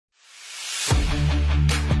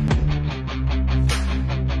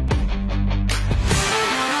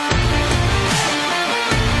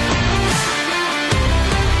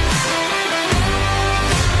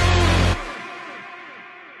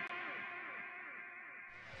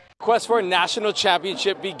Quest for a national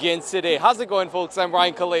championship begins today. How's it going, folks? I'm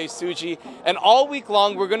Ryan Kalei, Tsuji, and all week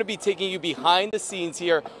long we're going to be taking you behind the scenes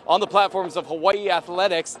here on the platforms of Hawaii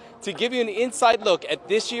Athletics to give you an inside look at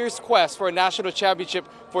this year's quest for a national championship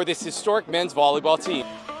for this historic men's volleyball team.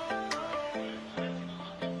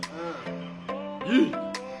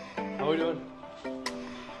 How are we doing?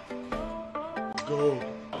 Go.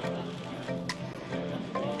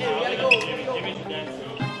 Hey, we gotta go.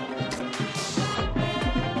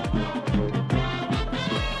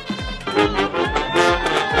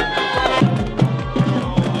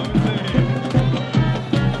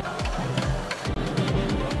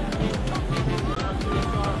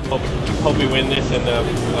 Hope we win this and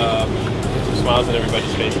some smiles on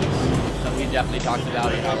everybody's faces. We definitely talked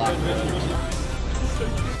about it in our last video.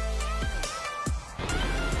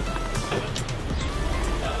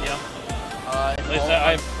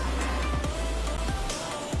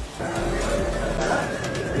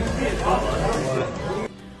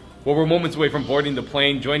 Well, we're moments away from boarding the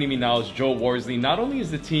plane. Joining me now is Joe Worsley. Not only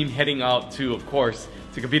is the team heading out to, of course,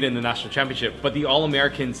 to compete in the national championship, but the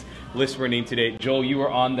All-Americans list were named today. Joe, you were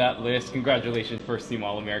on that list. Congratulations, first team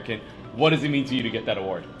All-American. What does it mean to you to get that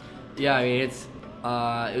award? Yeah, I mean,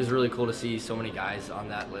 it was really cool to see so many guys on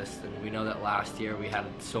that list, and we know that last year we had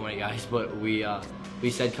so many guys, but we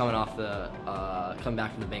said coming back from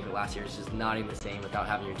the banquet last year, it's just not even the same without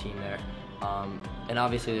having your team there. And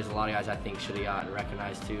obviously there's a lot of guys I think should have gotten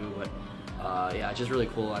recognized too, but yeah, it's just really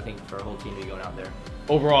cool, I think, for our whole team to be going out there.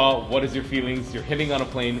 Overall, what is your feelings? You're hitting on a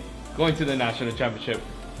plane, going to the national championship.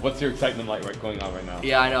 What's your excitement like going on right now?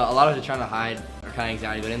 Yeah, I know, a lot of us are trying to hide our kind of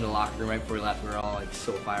anxiety, but in the locker room right before we left, we were all like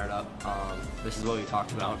so fired up. This is what we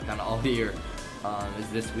talked about kind of all year, is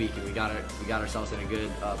this week, and we got ourselves in a good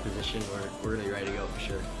position where we're going to be ready to go for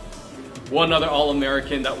sure. One other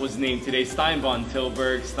All-American that was named today, Stein von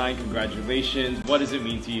Tilburg. Stein, congratulations. What does it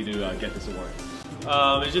mean to you to get this award?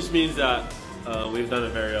 It just means that we've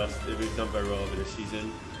done very well over this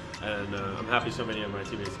season, and I'm happy so many of my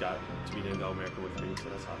teammates got to be named All-American with me, so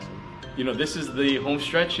that's awesome. You know, this is the home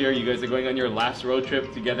stretch here. You guys are going on your last road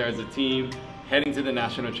trip together as a team, heading to the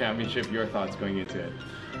national championship. Your thoughts going into it?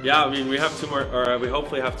 Yeah, I mean, we have we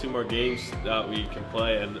hopefully have 2 more games that we can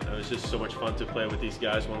play, and it was just so much fun to play with these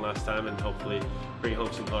guys one last time and hopefully bring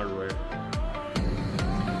home some hardware.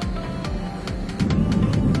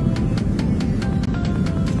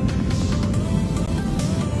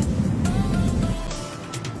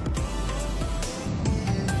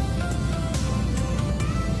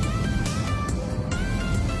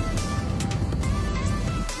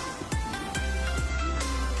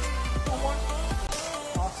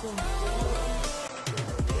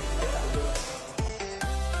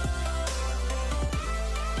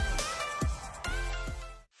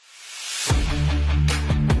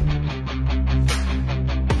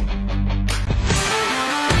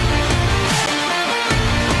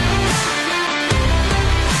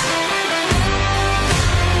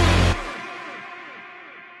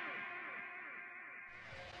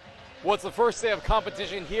 Well, it's the first day of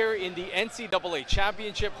competition here in the NCAA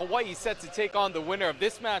Championship. Hawaii set to take on the winner of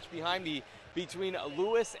this match between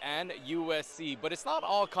Lewis and USC. But it's not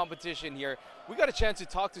all competition here. We got a chance to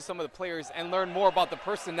talk to some of the players and learn more about the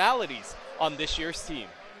personalities on this year's team.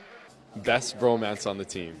 Best bromance on the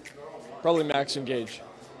team? Probably Max and Gage.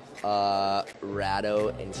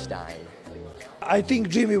 Rado and Stein. I think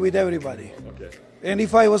Jimmy with everybody. Okay. And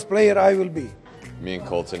if I was player, I will be. Me and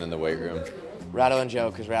Colton in the weight room. Rado and Joe,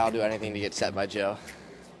 because Rado will do anything to get set by Joe.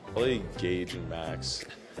 Probably Gage and Max.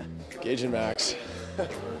 Gage and Max.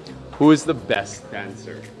 Who is the best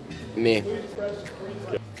dancer? Me.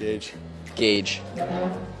 Gage. Gage.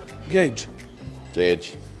 Gage.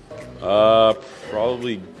 Gage.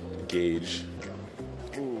 Probably Gage.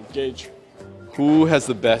 Ooh, Gage. Who has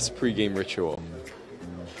the best pregame ritual?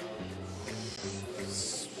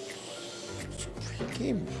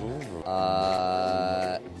 Pregame.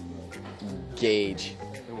 Gage.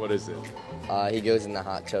 And what is it? He goes in the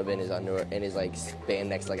hot tub in his underwear, in his like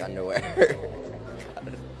spandex like underwear.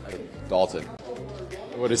 Dalton.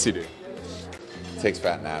 What does he do? Takes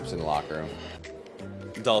fat naps in the locker room.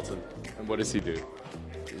 Dalton. And what does he do?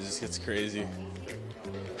 He just gets crazy.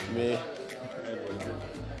 Me.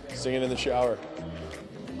 Singing in the shower.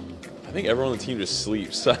 I think everyone on the team just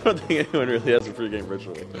sleeps, so I don't think anyone really has a pregame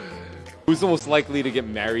ritual. Who's the most likely to get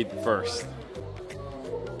married first?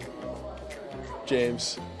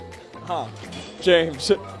 James. Huh.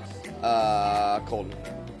 James. Colton.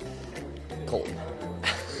 Colton.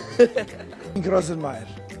 Rosenmeyer.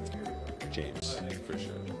 James, for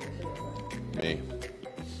sure. Me.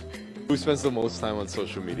 Who spends the most time on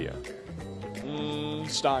social media?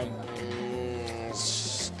 Stein.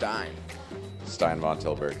 Stein. Stein von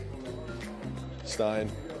Tilburg. Stein.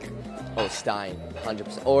 Oh, Stein,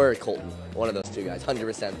 100%. Or Colton. One of those two guys.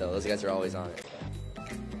 100% though. Those guys are always on it.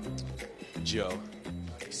 Joe.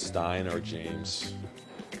 Stein or James.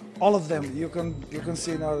 All of them. You can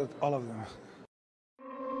see now that all of them.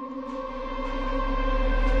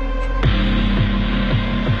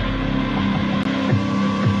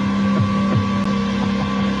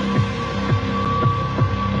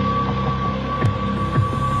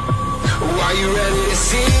 Are you ready to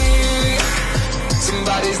see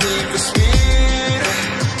somebody's need for speed?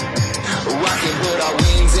 I can put our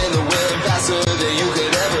wings in the wind faster than you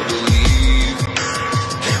could ever believe.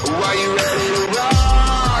 Are you ready to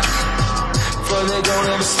rock? For they don't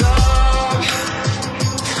ever stop.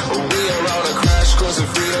 We are on a crash course and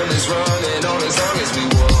freedom is running on as long as we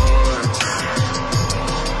want.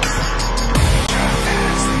 Drive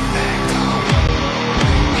fast and back up.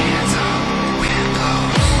 Hands up, wind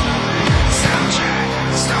blows. Soundtrack,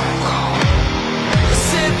 stone cold.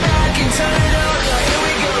 Sit back and turn it up, now here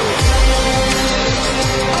we go.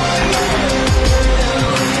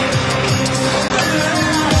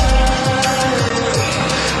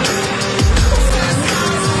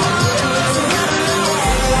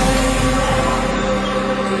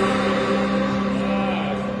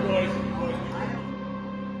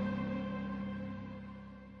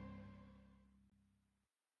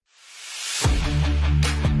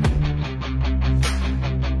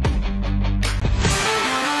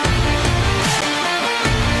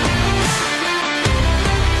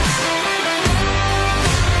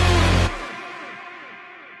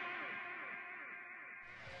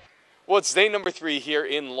 Well, it's day number 3 here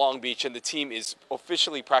in Long Beach, and the team is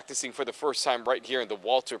officially practicing for the first time right here in the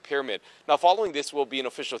Walter Pyramid. Now, following this will be an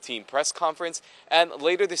official team press conference, and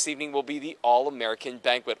later this evening will be the All-American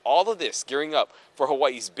Banquet. All of this gearing up for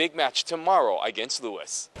Hawaii's big match tomorrow against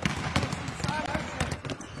Lewis.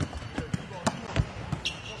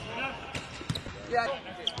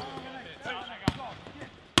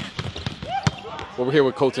 Well, we're here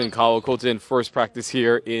with Colton and Kyle. Colton, first practice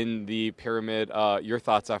here in the Pyramid. Your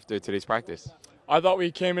thoughts after today's practice? I thought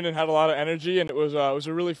we came in and had a lot of energy, and it was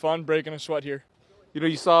a really fun breaking a sweat here. You know,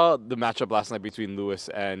 you saw the matchup last night between Lewis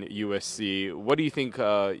and USC. What do you think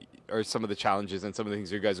are some of the challenges and some of the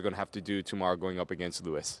things you guys are going to have to do tomorrow going up against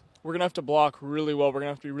Lewis? We're going to have to block really well. We're going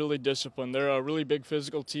to have to be really disciplined. They're a really big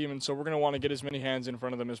physical team, and so we're going to want to get as many hands in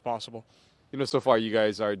front of them as possible. You know, so far you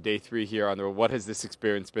guys are day 3 here on the road. What has this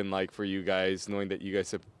experience been like for you guys, knowing that you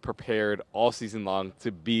guys have prepared all season long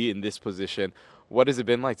to be in this position? What has it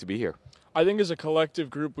been like to be here? I think as a collective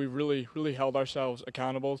group, we've really held ourselves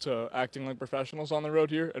accountable to acting like professionals on the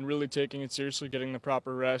road here and really taking it seriously, getting the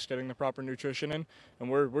proper rest, getting the proper nutrition in.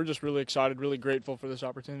 And we're just really excited, really grateful for this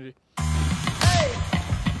opportunity. Hey,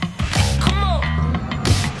 come on,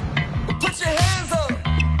 put your hands up.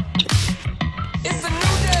 It's a new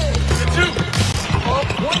day.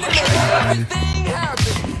 One to make everything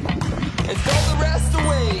happen and throw the rest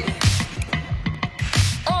away.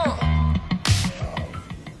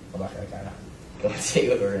 I'm not gonna kind of go say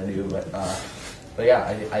what we're gonna do, but yeah,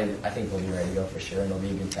 I think we'll be ready to go for sure, and it'll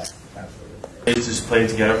be a good test. Absolutely. It's just played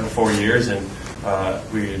together for 4 years, and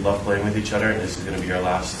we love playing with each other. And this is going to be our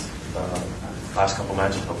last couple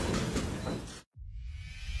matches, hopefully.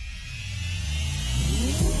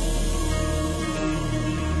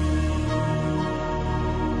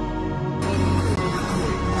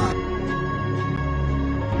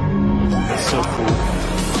 That's so cool.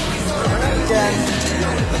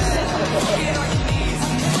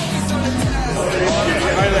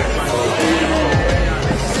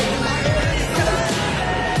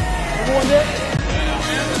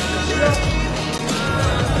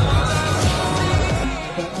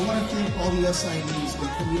 SIDs.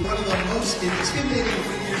 One of the most intimidating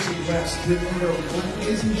figures in the West, the number 1,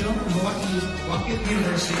 ladies and gentlemen, Hawaii's Bucket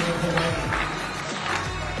University of Hawaii.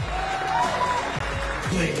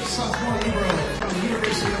 Kalei, sophomore libero from the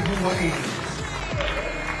University of Hawaii.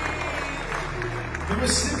 The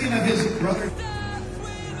recipient of his brother.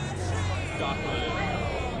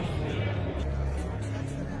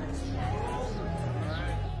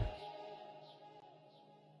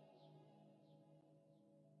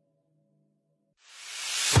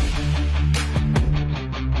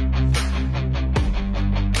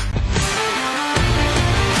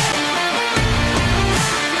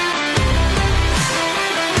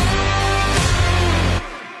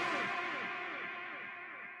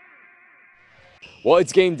 Well,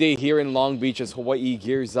 it's game day here in Long Beach as Hawaii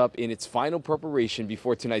gears up in its final preparation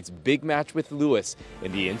before tonight's big match with Lewis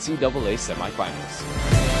in the NCAA semifinals.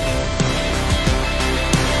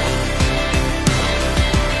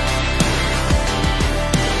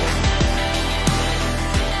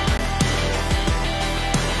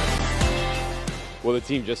 Well, the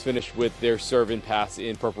team just finished with their serve and pass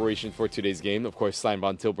in preparation for today's game. Of course, Stein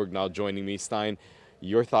von Tilburg now joining me. Stein,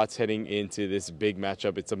 your thoughts heading into this big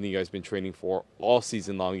matchup? It's something you guys have been training for all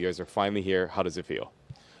season long. You guys are finally here. How does it feel?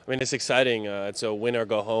 I mean, it's exciting. It's a win or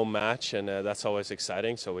go home match, and that's always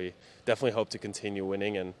exciting. So we definitely hope to continue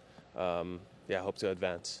winning and, hope to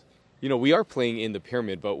advance. You know, we are playing in the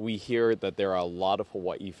Pyramid, but we hear that there are a lot of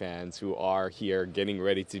Hawaii fans who are here getting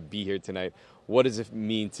ready to be here tonight. What does it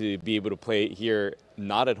mean to be able to play here,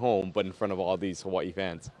 not at home, but in front of all these Hawaii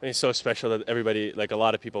fans? I mean, it's so special that everybody, like a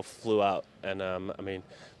lot of people flew out. And I mean,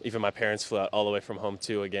 even my parents flew out all the way from home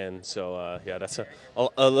too again. So that's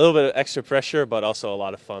a little bit of extra pressure, but also a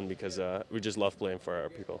lot of fun because we just love playing for our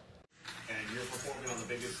people. And you're performing on the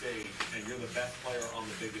biggest stage, and you're the best player on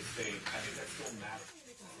the biggest stage. I think that still matters.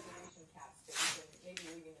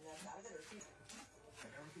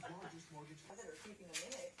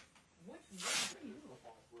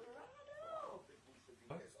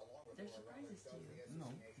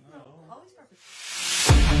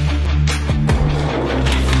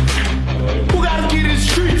 Who gotta get in the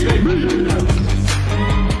streets, baby?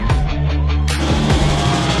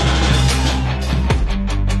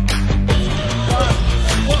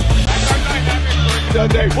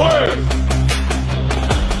 Sunday word.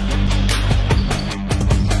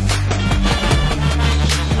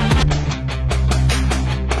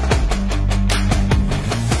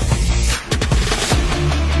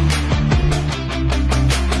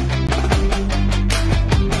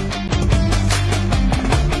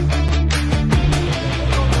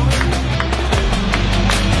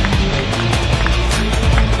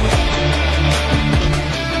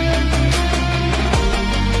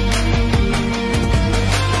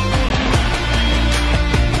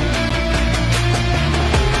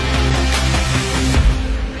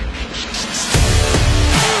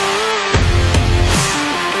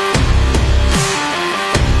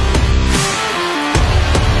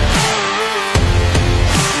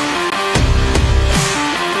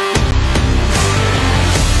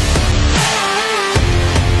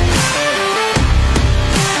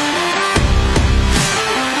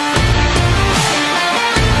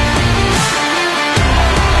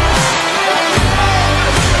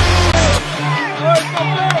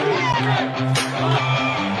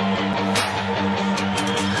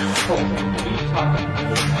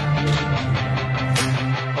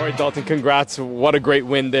 Dalton, congrats. What a great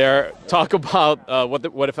win there. Talk about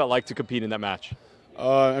what it felt like to compete in that match.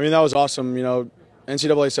 I mean, that was awesome. You know,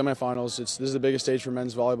 NCAA semifinals, this is the biggest stage for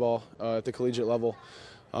men's volleyball at the collegiate level.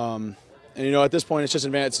 And, you know, at this point, it's just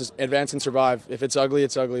advance and survive. If it's ugly,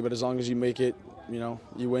 it's ugly. But as long as you make it, you know,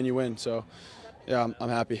 you win, you win. So, yeah, I'm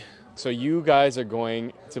happy. So you guys are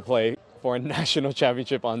going to play for a national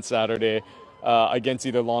championship on Saturday against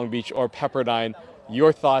either Long Beach or Pepperdine.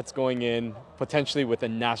 Your thoughts going in potentially with a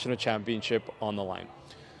national championship on the line?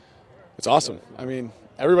 It's awesome. I mean,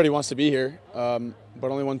 everybody wants to be here, but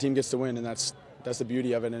only one team gets to win, and that's the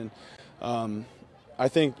beauty of it. And I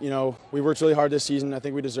think, you know, we worked really hard this season. I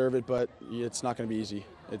think we deserve it, but it's not going to be easy.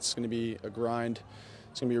 It's going to be a grind.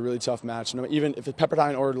 It's going to be a really tough match. No, even if it's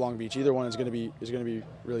Pepperdine or Long Beach, either one is going to be a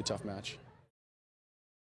really tough match.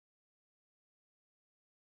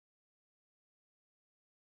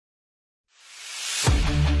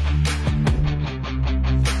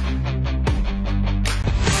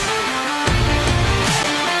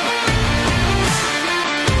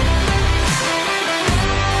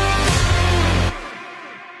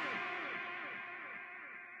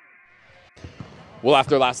 Well,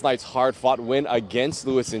 after last night's hard-fought win against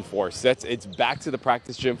Lewis in 4 sets, it's back to the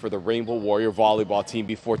practice gym for the Rainbow Warrior volleyball team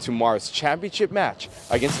before tomorrow's championship match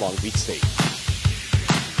against Long Beach State.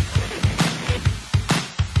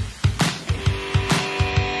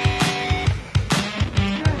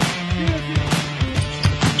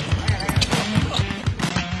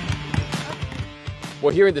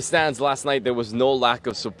 Well, here in the stands last night, there was no lack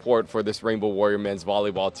of support for this Rainbow Warrior men's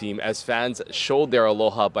volleyball team as fans showed their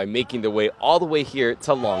aloha by making their way all the way here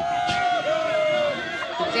to Long Beach.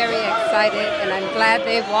 Very excited, and I'm glad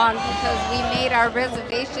they won because we made our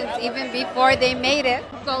reservations even before they made it.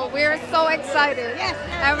 So we're so excited. Yes.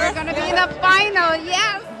 And we're going to be in the final,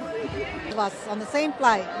 yes. Us on the same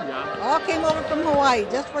flight. All came over from Hawaii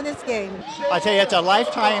just for this game. I tell you, it's a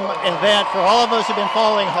lifetime event for all of us who've been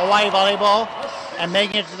following Hawaii volleyball and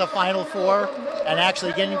making it to the Final Four and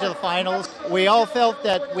actually getting to the finals. We all felt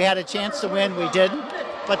that we had a chance to win. We didn't.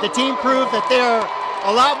 But the team proved that they're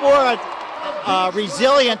a lot more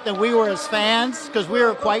resilient than we were as fans because we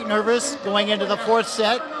were quite nervous going into the 4th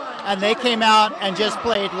set. And they came out and just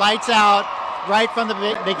played lights out right from the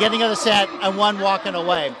beginning of the set and won walking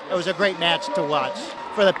away. It was a great match to watch.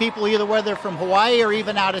 for the people, either whether from Hawaii or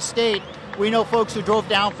even out of state. We know folks who drove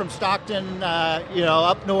down from Stockton,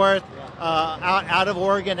 up north, out of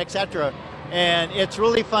Oregon, etc. And it's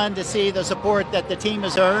really fun to see the support that the team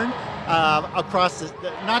has earned across,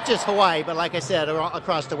 not just Hawaii, but like I said,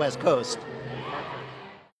 across the West Coast.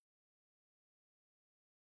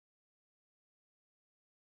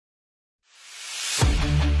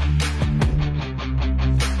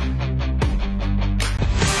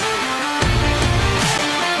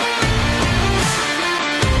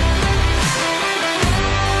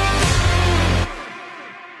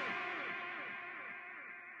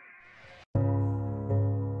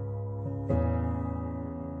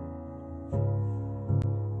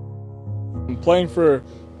 Playing for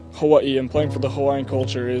Hawaii and playing for the Hawaiian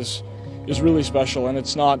culture is really special, and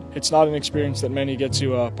it's not an experience that many get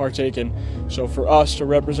to partake in. So for us to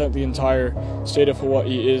represent the entire state of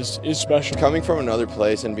Hawaii is special. Coming from another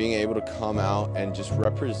place and being able to come out and just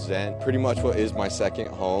represent pretty much what is my second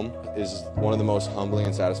home is one of the most humbling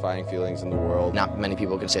and satisfying feelings in the world. Not many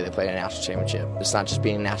people can say they played a national championship. It's not just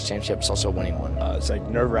being a national championship, it's also winning one. It's like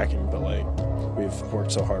nerve-wracking, but like we've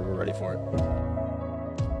worked so hard, we're ready for it.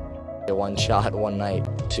 One shot, one night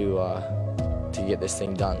to get this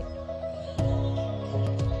thing done.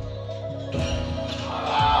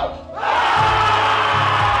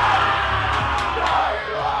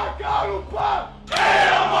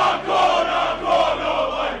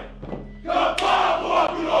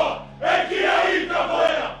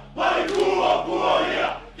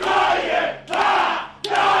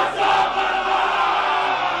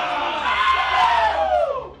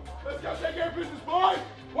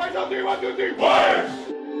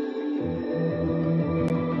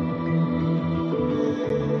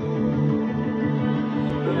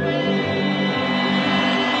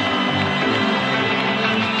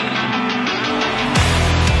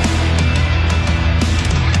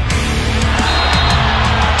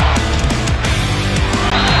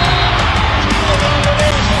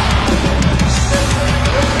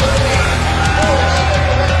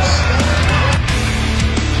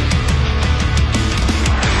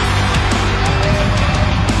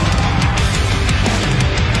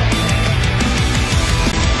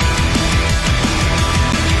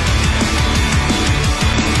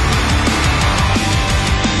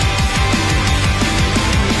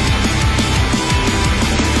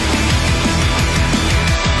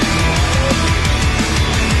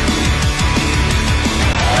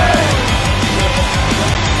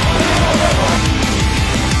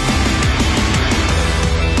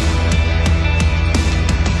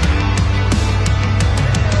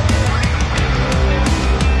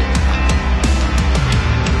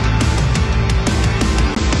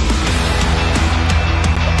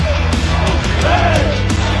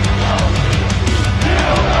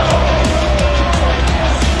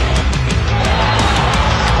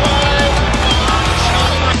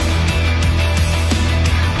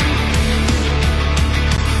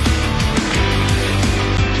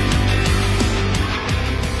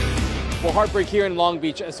 Heartbreak here in Long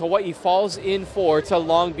Beach as Hawaii falls in 4 to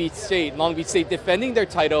Long Beach State. Long Beach State defending their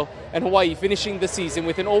title and Hawaii finishing the season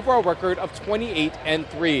with an overall record of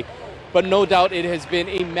 28-3. But no doubt it has been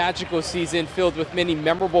a magical season filled with many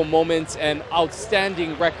memorable moments and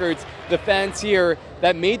outstanding records. The fans here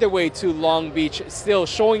that made their way to Long Beach still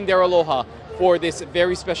showing their aloha for this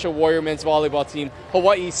very special Warrior men's volleyball team.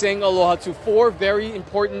 Hawaii saying aloha to 4 very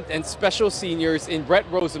important and special seniors in Brett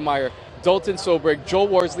Rosenmeyer, Dalton Sobrig, Joel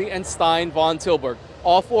Worsley, and Stein Von Tilburg.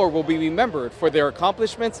 All 4 will be remembered for their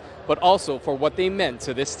accomplishments, but also for what they meant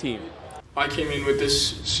to this team. I came in with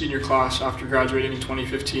this senior class after graduating in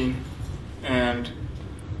 2015, and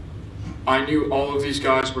I knew all of these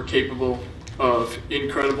guys were capable of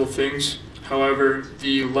incredible things. However,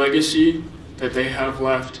 the legacy that they have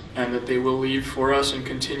left and that they will leave for us and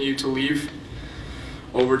continue to leave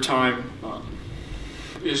over time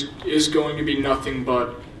is going to be nothing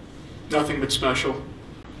but special.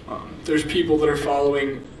 There's people that are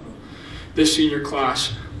following this senior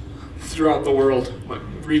class throughout the world,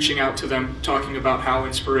 reaching out to them, talking about how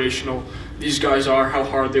inspirational these guys are, how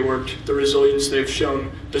hard they worked, the resilience they've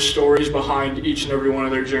shown, the stories behind each and every one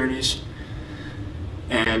of their journeys.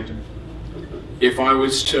 And if I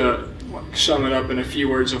was to sum it up in a few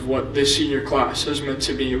words of what this senior class has meant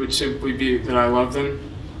to me, it would simply be that I love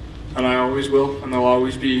them, and I always will, and they'll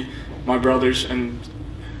always be my brothers. And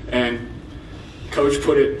Coach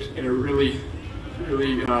put it in a really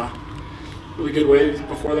good way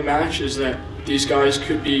before the match, is that these guys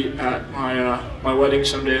could be at my wedding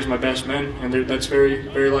someday as my best men, and that's very,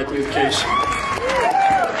 very likely the case.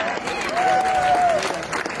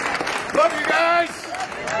 Love you guys,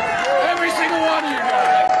 every single one of you guys.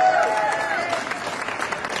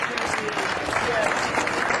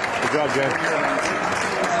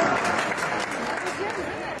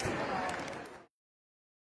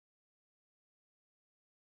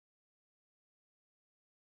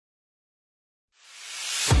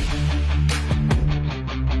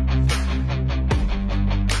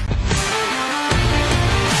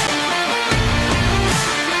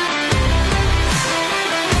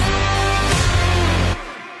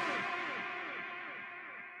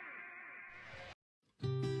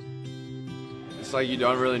 It's like you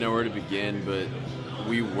don't really know where to begin, but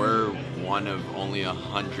we were one of only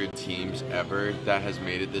 100 teams ever that has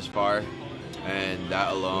made it this far, and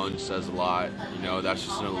that alone says a lot. You know, that's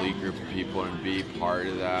just an elite group of people, and be part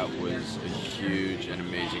of that was a huge and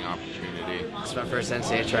amazing opportunity. It's my first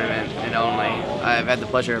NCAA tournament, and I've had the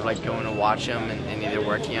pleasure of like going to watch them and either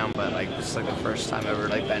working on, but like this is like the first time I've ever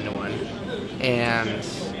like been to one, and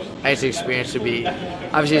I had the experience to be,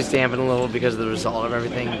 obviously it's dampened a little because of the result of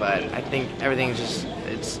everything, but I think everything's just,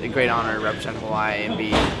 it's a great honor to represent Hawaii and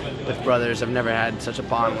be with brothers. I've never had such a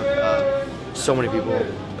bond with so many people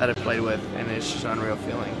that I've played with, and it's just an unreal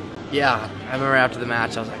feeling. Yeah, I remember after the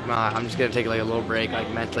match, I was like, nah, I'm just going to take like a little break,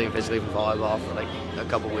 like mentally and physically from volleyball for like a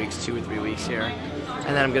couple weeks, 2 or 3 weeks here.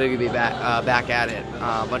 And then I'm going to be back at it.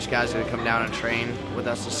 A bunch of guys are going to come down and train with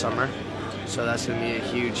us this summer. So that's going to be a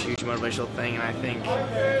huge, huge motivational thing, and I think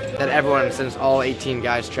that everyone, since all 18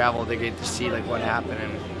 guys traveled, they get to see like what happened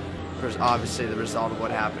and obviously the result of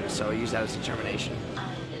what happened. So use that as determination.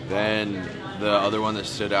 Then the other one that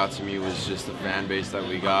stood out to me was just the fan base that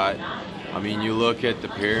we got. I mean, you look at the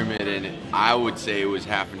pyramid, and I would say it was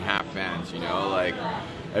half and half fans. You know, like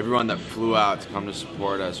everyone that flew out to come to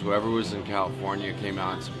support us, whoever was in California came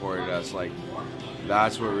out and supported us. Like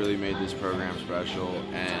that's what really made this program special,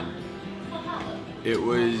 and it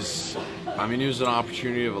was, I mean, it was an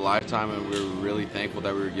opportunity of a lifetime, and we were really thankful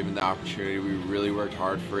that we were given the opportunity. We really worked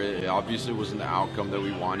hard for it. It obviously wasn't the outcome that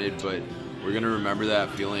we wanted, but we're going to remember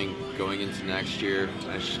that feeling going into next year,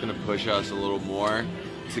 and it's just going to push us a little more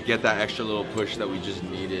to get that extra little push that we just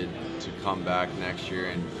needed to come back next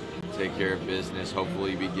year and take care of business,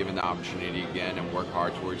 hopefully be given the opportunity again and work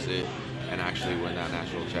hard towards it and actually win that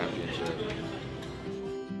national championship.